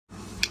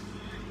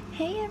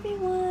Hey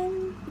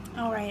everyone!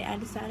 Alright, I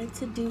decided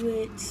to do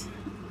it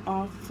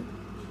off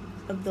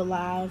of the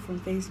live from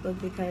Facebook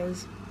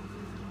because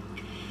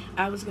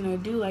I was gonna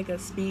do like a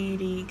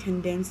speedy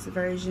condensed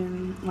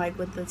version, like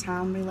with the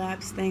time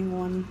relapse thing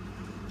on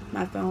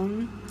my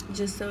phone,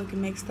 just so it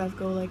can make stuff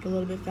go like a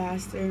little bit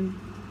faster.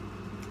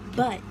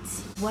 But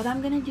what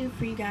I'm gonna do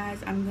for you guys,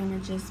 I'm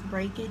gonna just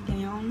break it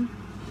down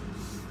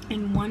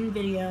in one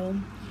video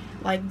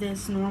like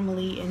this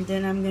normally, and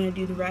then I'm gonna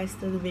do the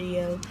rest of the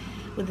video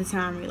with the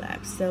time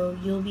relapse, so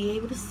you'll be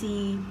able to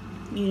see,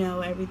 you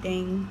know,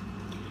 everything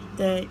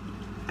that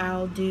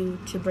I'll do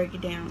to break it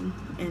down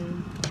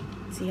and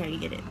see how you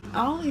get it.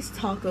 I always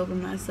talk over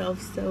myself,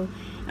 so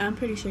I'm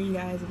pretty sure you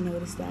guys have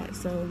noticed that.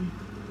 So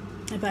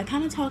if I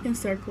kind of talk in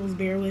circles,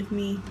 bear with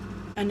me.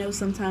 I know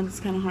sometimes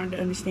it's kind of hard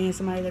to understand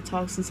somebody that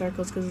talks in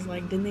circles because it's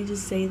like, didn't they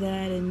just say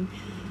that? And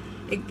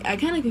I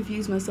kind of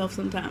confuse myself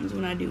sometimes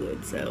when I do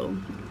it, so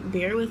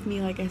bear with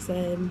me like I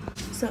said.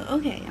 So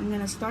okay, I'm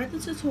gonna start the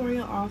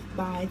tutorial off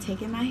by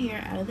taking my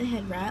hair out of the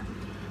head wrap,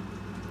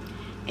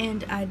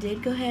 and I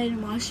did go ahead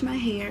and wash my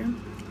hair.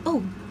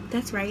 Oh,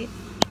 that's right,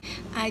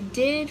 I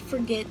did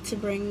forget to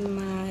bring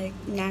my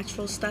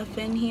natural stuff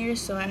in here,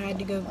 so I had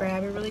to go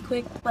grab it really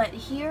quick. But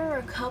here are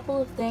a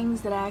couple of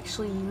things that I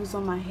actually use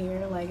on my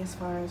hair, like as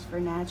far as for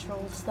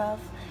natural stuff.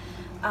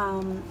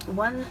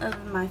 One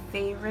of my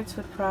favorites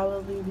would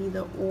probably be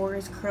the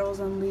Oars Curls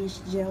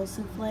Unleashed Gel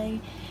Souffle.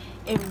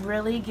 It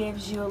really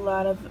gives you a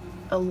lot of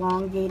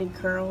elongated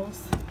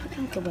curls. Put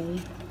that away.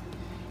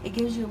 It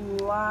gives you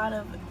a lot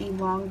of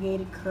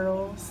elongated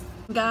curls.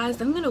 Guys,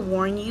 I'm gonna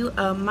warn you,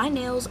 my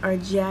nails are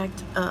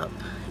jacked up.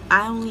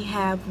 I only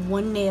have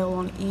one nail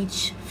on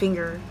each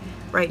finger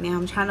right now.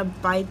 I'm trying to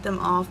bite them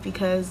off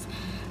because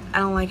I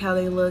don't like how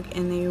they look,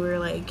 and they were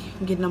like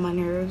getting on my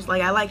nerves.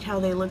 Like, I liked how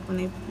they looked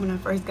when I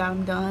first got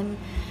them done,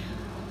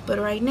 but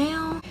right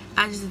now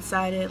I just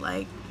decided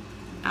like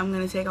I'm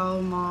gonna take all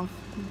of them off.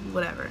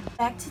 Whatever.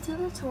 Back to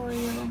the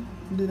tutorial.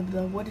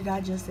 What did I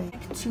just say?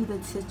 Back to the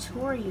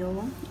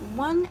tutorial.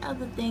 One of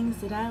the things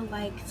that I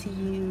like to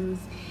use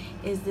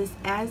is this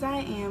As I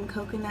Am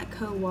Coconut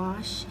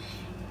Co-Wash.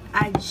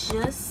 I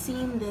just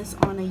seen this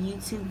on a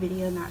YouTube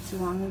video not too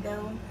long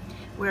ago,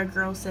 where a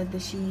girl said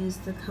that she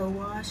used the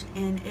co-wash,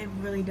 and it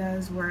really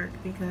does work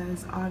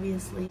because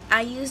obviously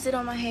I used it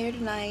on my hair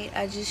tonight.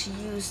 I just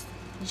used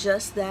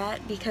just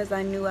that because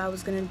I knew I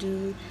was gonna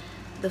do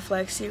the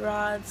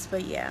FlexiRods,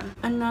 but yeah.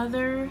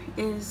 Another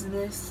is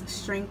this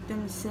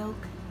Strengthen Silk.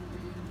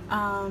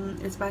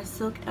 It's by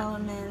Silk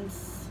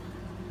Elements,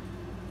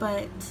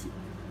 but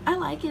I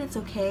like it. It's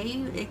okay.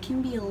 It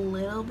can be a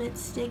little bit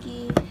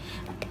sticky.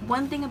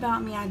 One thing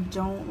about me, I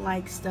don't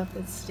like stuff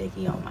that's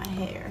sticky on my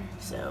hair.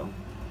 So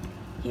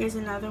here's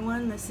another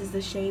one. This is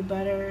the Shea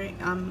Butter.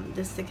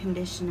 This is the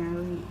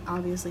conditioner.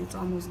 Obviously it's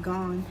almost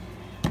gone,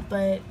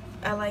 but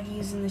I like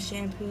using the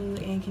shampoo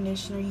and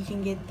conditioner. You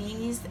can get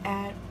these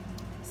at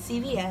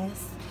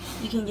CVS.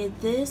 You can get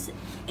this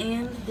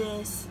and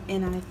this,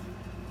 and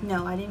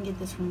no, I didn't get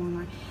this from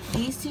Walmart.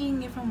 These two you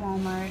can get from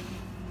Walmart.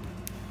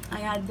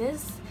 I got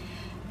this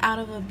out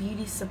of a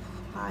beauty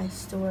supply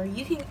store.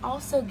 You can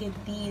also get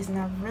these, and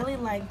I really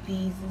like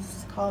these. This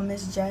is called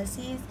Miss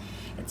Jessie's.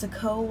 It's a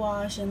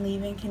co-wash and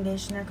leave-in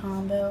conditioner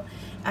combo.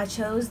 I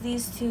chose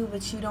these two,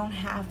 but you don't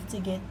have to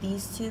get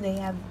these two. They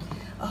have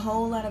a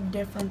whole lot of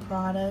different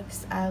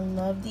products. I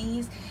love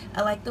these.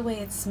 I like the way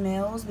it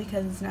smells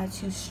because it's not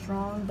too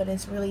strong, but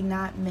it's really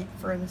not meant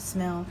for the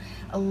smell.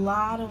 A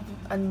lot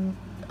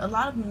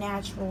of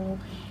natural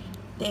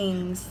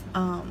things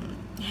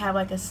have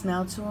like a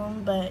smell to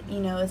them, but you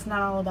know, it's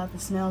not all about the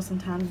smell.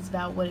 Sometimes it's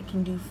about what it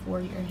can do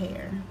for your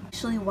hair.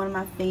 Actually, one of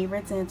my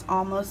favorites, and it's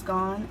almost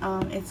gone,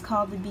 it's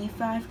called the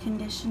B5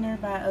 conditioner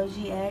by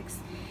OGX.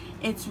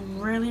 It's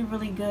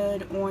really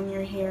good on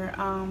your hair.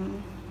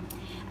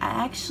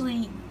 I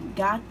actually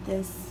got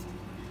this,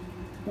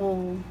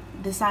 well,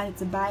 decided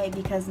to buy it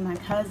because my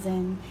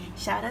cousin,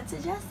 shout out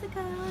to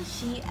Jessica,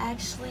 she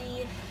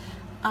actually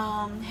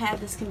had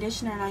this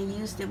conditioner, and I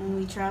used it when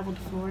we traveled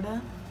to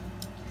Florida.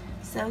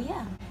 So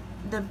yeah,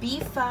 the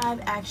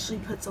B5 actually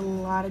puts a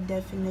lot of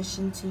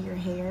definition to your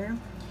hair,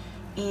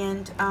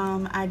 and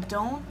I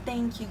don't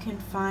think you can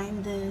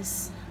find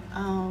this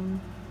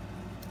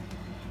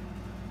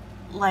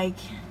like,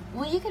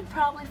 well, you could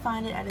probably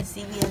find it at a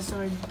CVS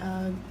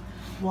or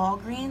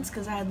Walgreens,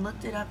 because I had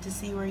looked it up to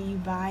see where you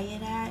buy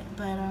it at,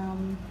 but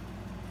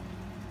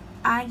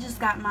I just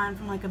got mine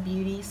from like a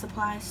beauty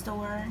supply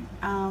store.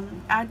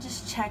 I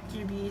just check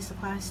your beauty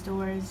supply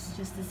stores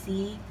just to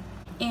see.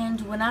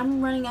 And when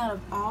I'm running out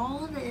of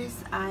all of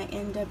this, I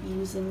end up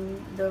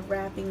using the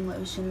wrapping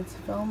lotion. It's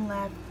foam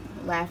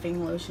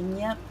laughing lotion.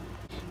 Yep,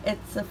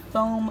 it's a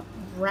foam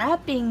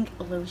wrapping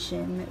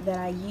lotion that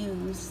I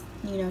use,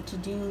 you know, to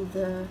do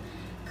the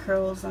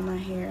curls on my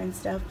hair and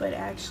stuff, but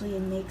actually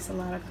it makes a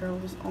lot of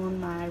curls on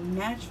my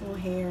natural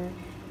hair,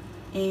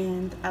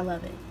 and I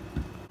love it.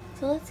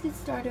 So let's get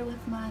started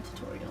with my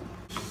tutorial.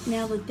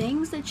 Now, the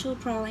things that you'll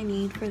probably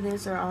need for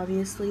this are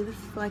obviously the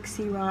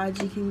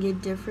FlexiRods. You can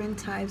get different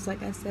types,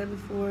 like I said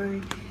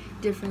before.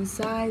 different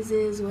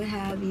sizes, what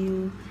have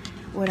you,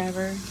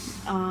 whatever.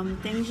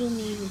 Things you'll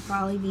need would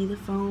probably be the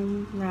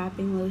foam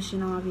wrapping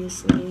lotion,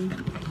 obviously.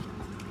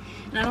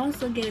 And I'd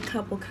also get a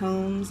couple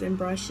combs and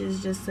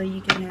brushes just so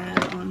you can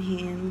have on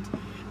hand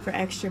for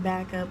extra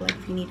backup, like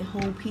if you need to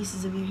hold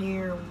pieces of your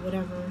hair or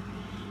whatever.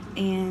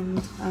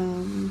 And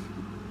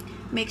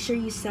make sure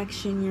you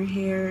section your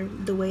hair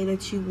the way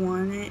that you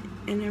want it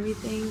and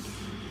everything.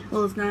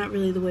 Well, it's not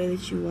really the way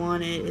that you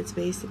want it. It's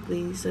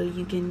basically so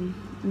you can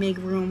make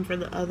room for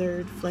the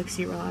other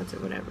FlexiRods or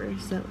whatever.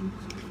 So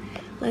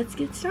let's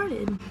get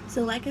started.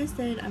 So like I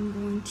said, I'm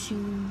going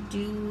to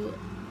do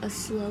a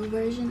slow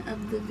version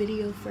of the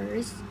video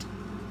first.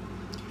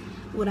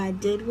 What I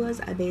did was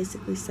I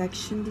basically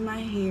sectioned my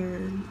hair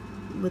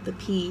with a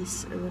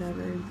piece or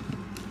whatever.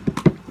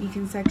 You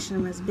can section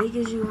them as big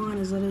as you want,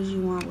 as little as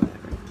you want, whatever.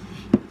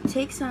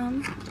 Take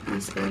some, you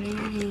squirt in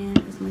your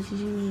hand as much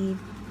as you need.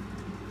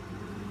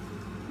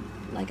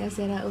 Like I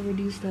said, I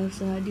overdo stuff,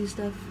 so I do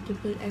stuff to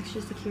put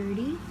extra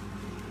security.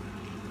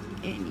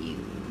 And you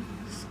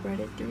spread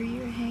it through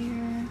your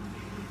hair.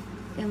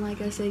 And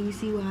like I said, you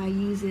see why I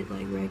use it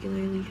like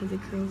regularly, because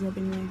it curls up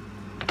anyway.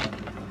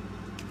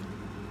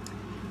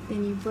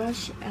 Then you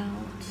brush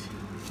out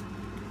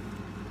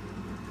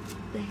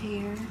the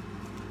hair.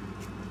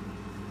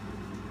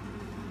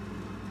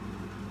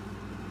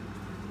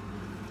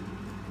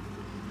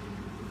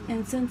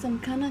 And since I'm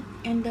gonna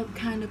end up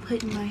kind of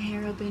putting my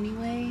hair up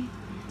anyway,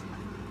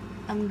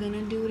 I'm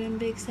gonna do it in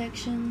big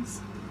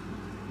sections,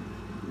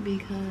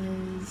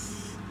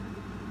 because,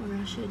 or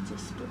I should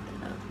just split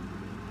that up.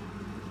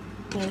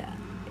 But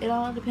it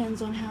all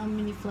depends on how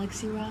many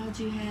FlexiRods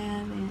you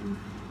have and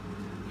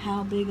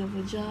how big of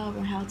a job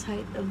or how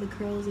tight of the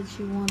curls that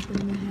you want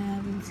them to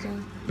have and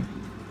stuff.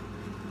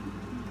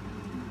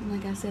 And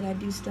like I said, I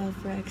do stuff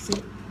for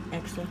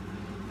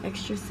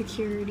extra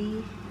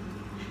security.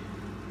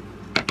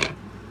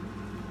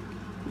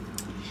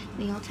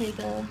 Then you'll take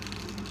a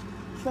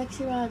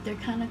FlexiRod, they're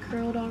kind of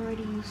curled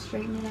already, you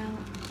straighten it out.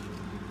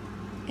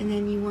 And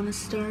then you want to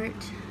start,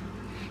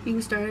 you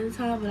can start at the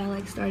top, but I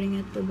like starting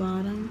at the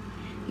bottom.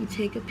 You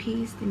take a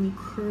piece, then you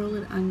curl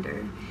it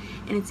under.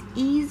 And it's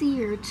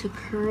easier to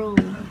curl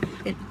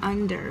it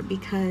under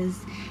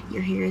because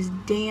your hair is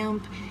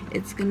damp,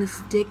 it's going to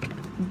stick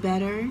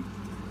better.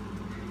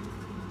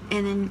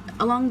 And then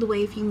along the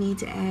way, if you need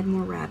to add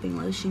more wrapping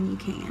lotion, you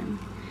can.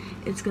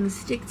 It's going to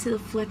stick to the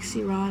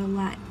FlexiRod a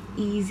lot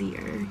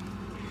easier.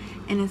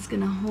 And it's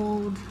going to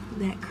hold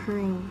that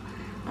curl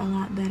a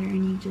lot better.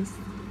 And you just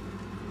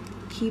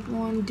keep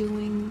on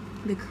doing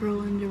the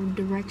curl in the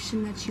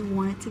direction that you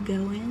want it to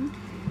go in.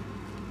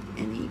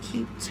 And you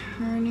keep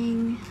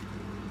turning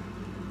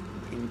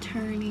and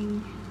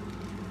turning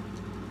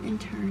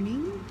and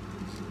turning.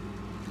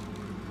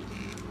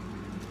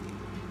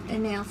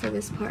 And now for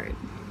this part.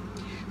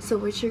 So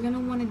what you're going to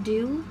want to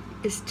do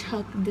is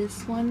tuck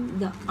this one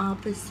the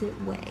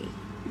opposite way.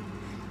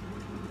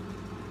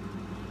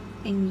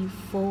 And you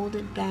fold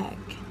it back.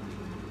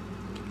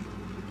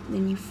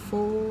 Then you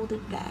fold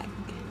it back.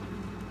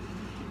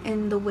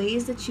 And the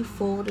ways that you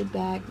fold it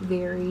back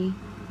vary.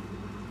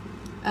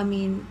 I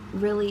mean,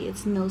 really,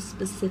 it's no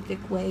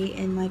specific way.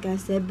 And like I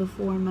said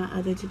before in my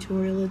other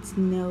tutorial, it's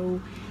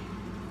no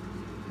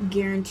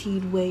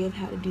guaranteed way of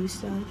how to do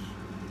stuff.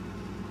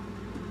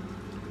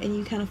 And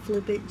you kind of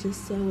flip it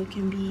just so it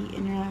can be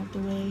in or out the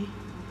way.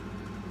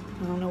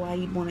 I don't know why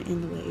you'd want it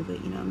in the way,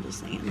 but you know, I'm just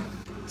saying.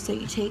 So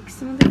you take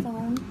some of the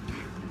foam,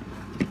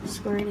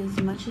 squirt as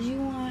much as you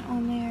want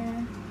on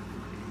there,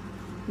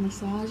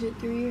 massage it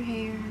through your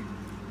hair.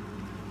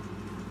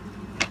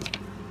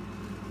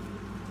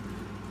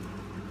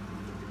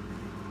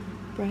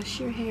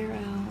 Brush your hair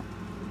out.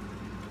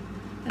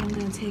 I'm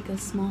going to take a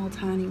small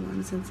tiny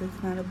one since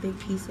it's not a big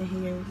piece of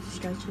hair.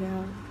 Stretch it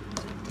out.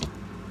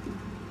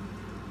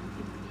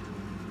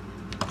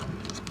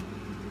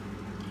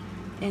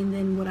 And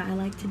then what I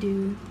like to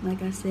do,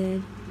 like I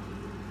said,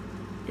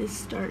 is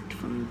start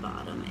from the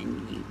bottom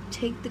and you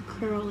take the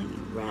curl and you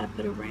wrap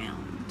it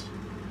around.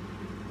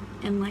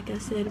 And like I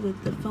said,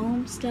 with the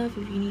foam stuff,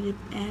 if you need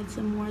to add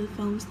some more of the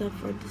foam stuff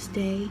for it to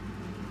stay,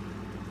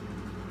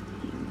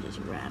 just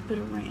wrap it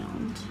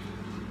around.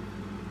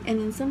 And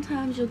then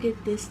sometimes you'll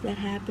get this that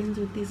happens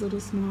with these little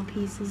small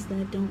pieces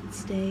that don't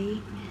stay,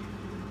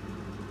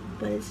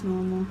 but it's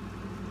normal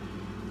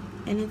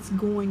and it's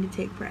going to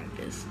take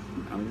practice,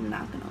 I'm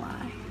not gonna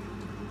lie.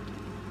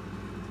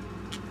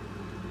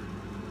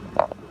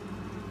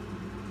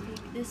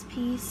 Take this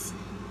piece,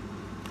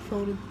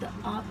 fold it the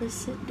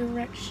opposite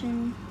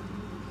direction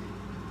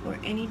or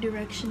any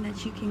direction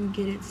that you can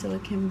get it so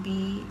it can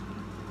be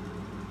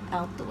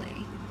out the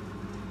way.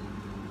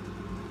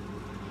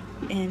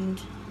 And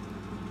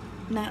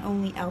not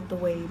only out the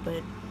way,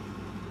 but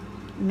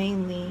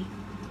mainly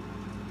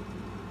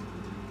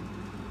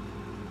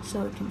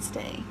so it can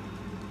stay.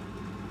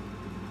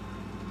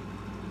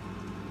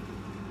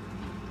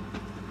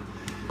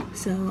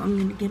 So I'm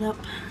gonna get up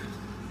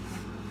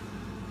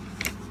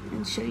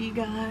and show you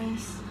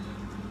guys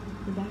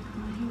the back of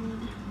my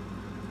head.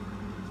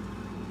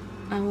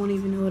 I won't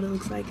even know what it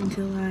looks like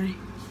until I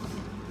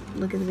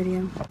look at the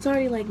video. It's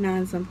already like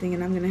 9 something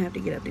and I'm gonna have to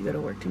get up to go to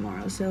work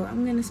tomorrow, so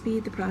I'm gonna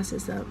speed the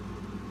process up.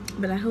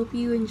 But I hope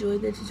you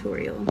enjoyed the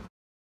tutorial.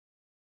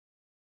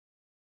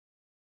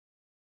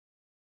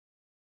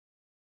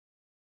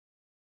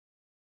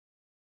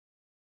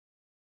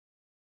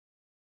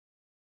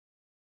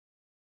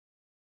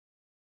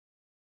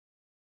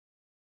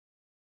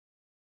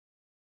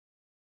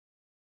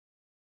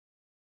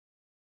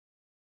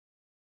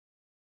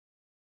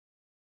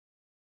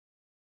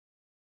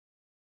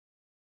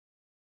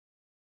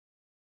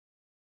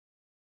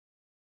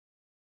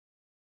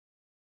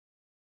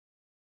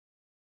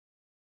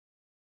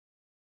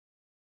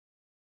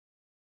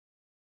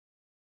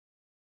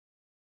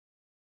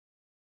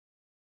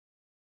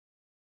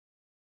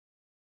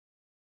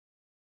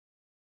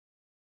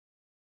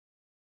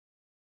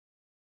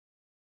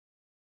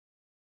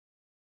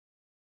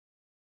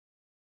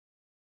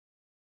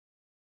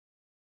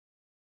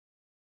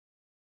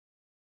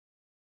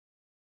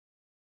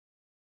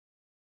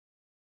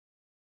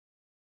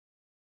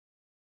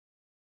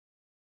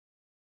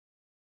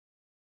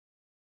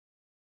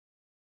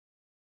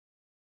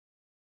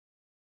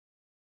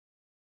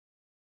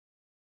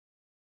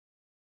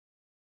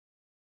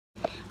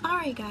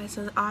 Alright guys,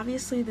 so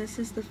obviously this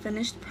is the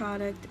finished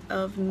product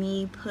of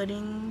me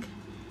putting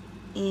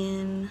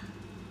in,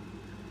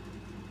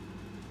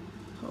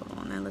 hold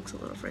on, that looks a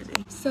little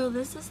frizzy. So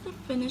this is the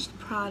finished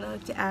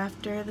product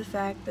after the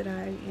fact that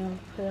I,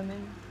 put them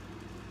in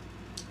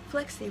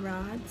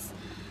FlexiRods.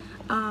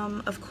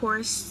 Of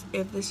course,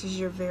 if this is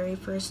your very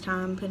first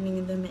time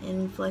putting them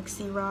in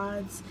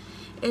FlexiRods,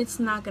 it's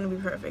not going to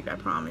be perfect, I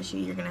promise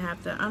you. You're going to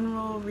have to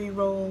unroll,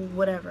 re-roll,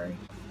 whatever.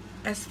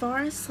 As far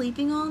as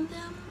sleeping on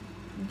them,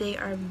 they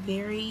are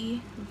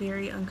very,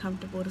 very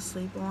uncomfortable to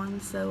sleep on.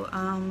 So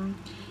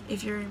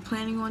if you're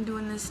planning on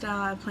doing this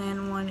style, I plan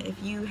on,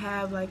 if you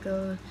have like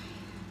a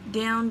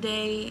down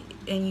day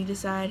and you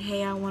decide,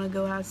 hey, I want to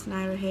go out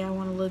tonight, or hey, I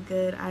want to look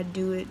good, I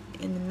do it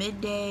in the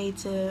midday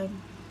to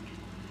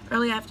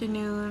early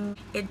afternoon.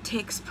 It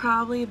takes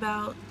probably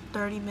about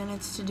 30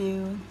 minutes to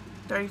do,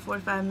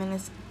 45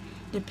 minutes,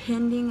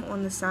 depending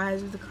on the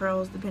size of the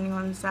curls, depending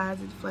on the size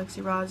of the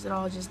FlexiRods. It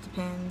all just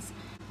depends.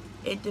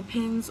 It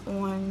depends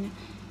on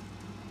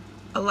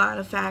a lot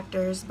of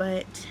factors,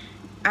 but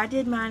I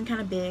did mine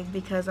kind of big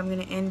because I'm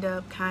going to end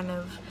up kind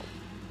of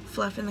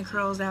fluffing the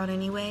curls out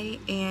anyway,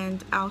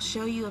 and I'll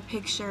show you a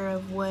picture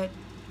of what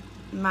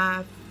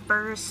my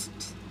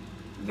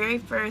very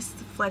first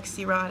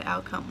FlexiRod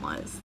outcome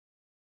was.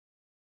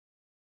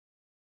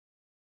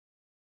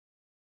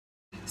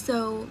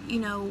 So,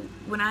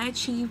 when I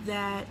achieved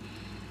that,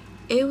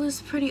 it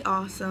was pretty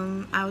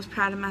awesome. I was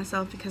proud of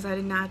myself because I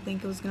did not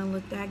think it was going to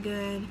look that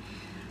good.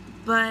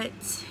 But,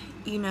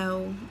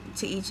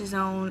 to each his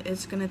own.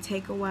 It's going to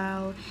take a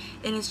while,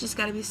 and it's just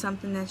got to be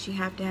something that you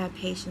have to have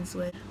patience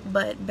with.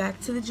 But back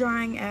to the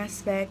drying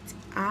aspect,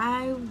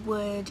 I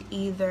would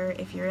either,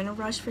 if you're in a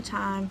rush for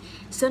time,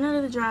 send it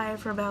to the dryer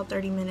for about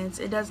 30 minutes.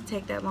 It doesn't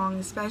take that long,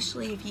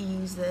 especially if you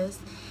use this.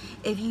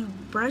 If you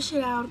brush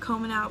it out,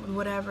 comb it out,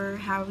 whatever,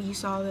 however you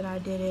saw that I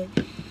did it,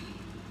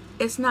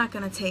 it's not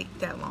going to take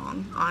that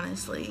long,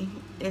 honestly.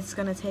 It's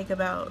going to take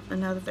about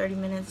another 30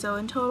 minutes. So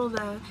in total,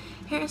 the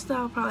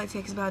hairstyle probably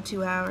takes about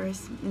 2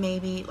 hours,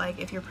 maybe, like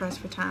if you're pressed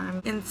for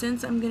time. And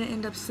since I'm going to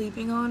end up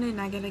sleeping on it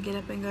and I got to get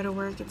up and go to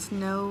work, it's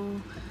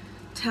no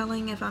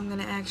telling if I'm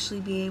going to actually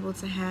be able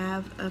to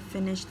have a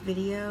finished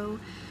video.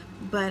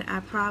 But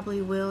I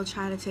probably will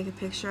try to take a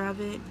picture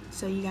of it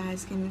so you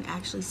guys can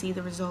actually see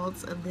the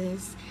results of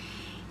this.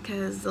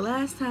 Because the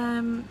last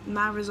time,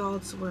 my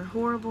results were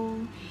horrible.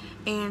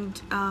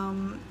 And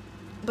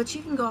but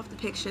you can go off the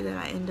picture that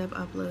I end up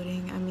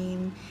uploading. I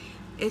mean,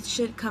 it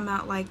should come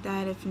out like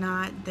that. If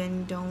not,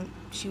 then don't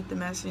shoot the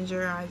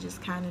messenger. I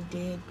just kind of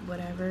did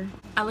whatever.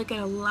 I look at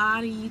a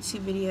lot of YouTube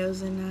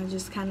videos and I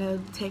just kind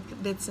of take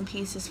bits and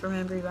pieces from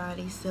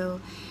everybody.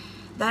 So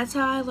that's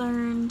how I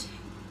learned.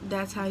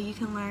 That's how you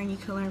can learn. You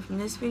can learn from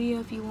this video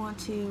if you want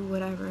to,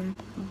 whatever.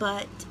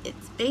 But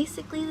it's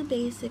basically the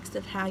basics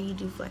of how you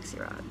do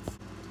FlexiRods.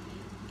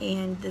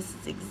 And this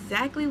is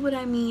exactly what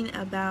I mean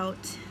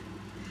about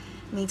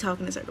me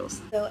talking in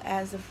circles. So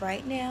as of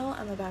right now,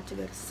 I'm about to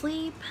go to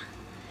sleep.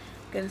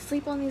 I'm gonna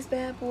sleep on these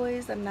bad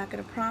boys. I'm not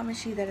gonna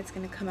promise you that it's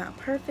gonna come out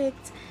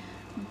perfect,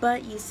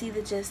 but you see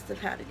the gist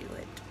of how to do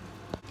it.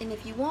 And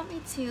if you want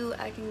me to,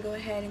 I can go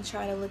ahead and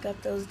try to look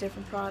up those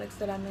different products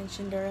that I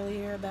mentioned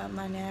earlier about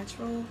my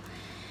natural.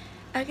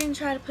 I can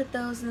try to put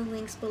those in the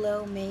links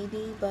below,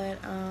 maybe, but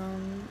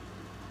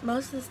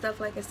most of the stuff,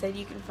 like I said,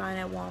 you can find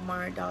at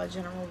Walmart, Dollar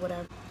General,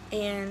 whatever.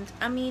 And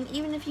I mean,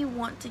 even if you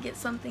want to get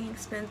something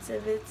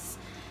expensive,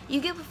 you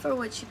get for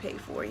what you pay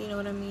for, you know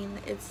what I mean?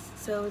 It's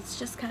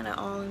just kind of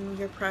all in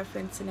your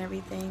preference and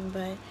everything.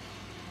 But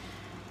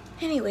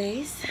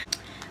anyways,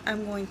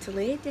 I'm going to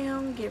lay it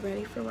down, get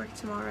ready for work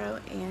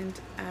tomorrow,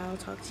 and I'll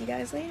talk to you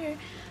guys later.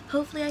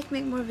 Hopefully I can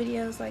make more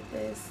videos like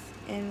this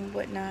and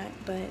whatnot,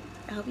 but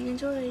I hope you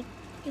enjoyed.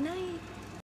 Good night.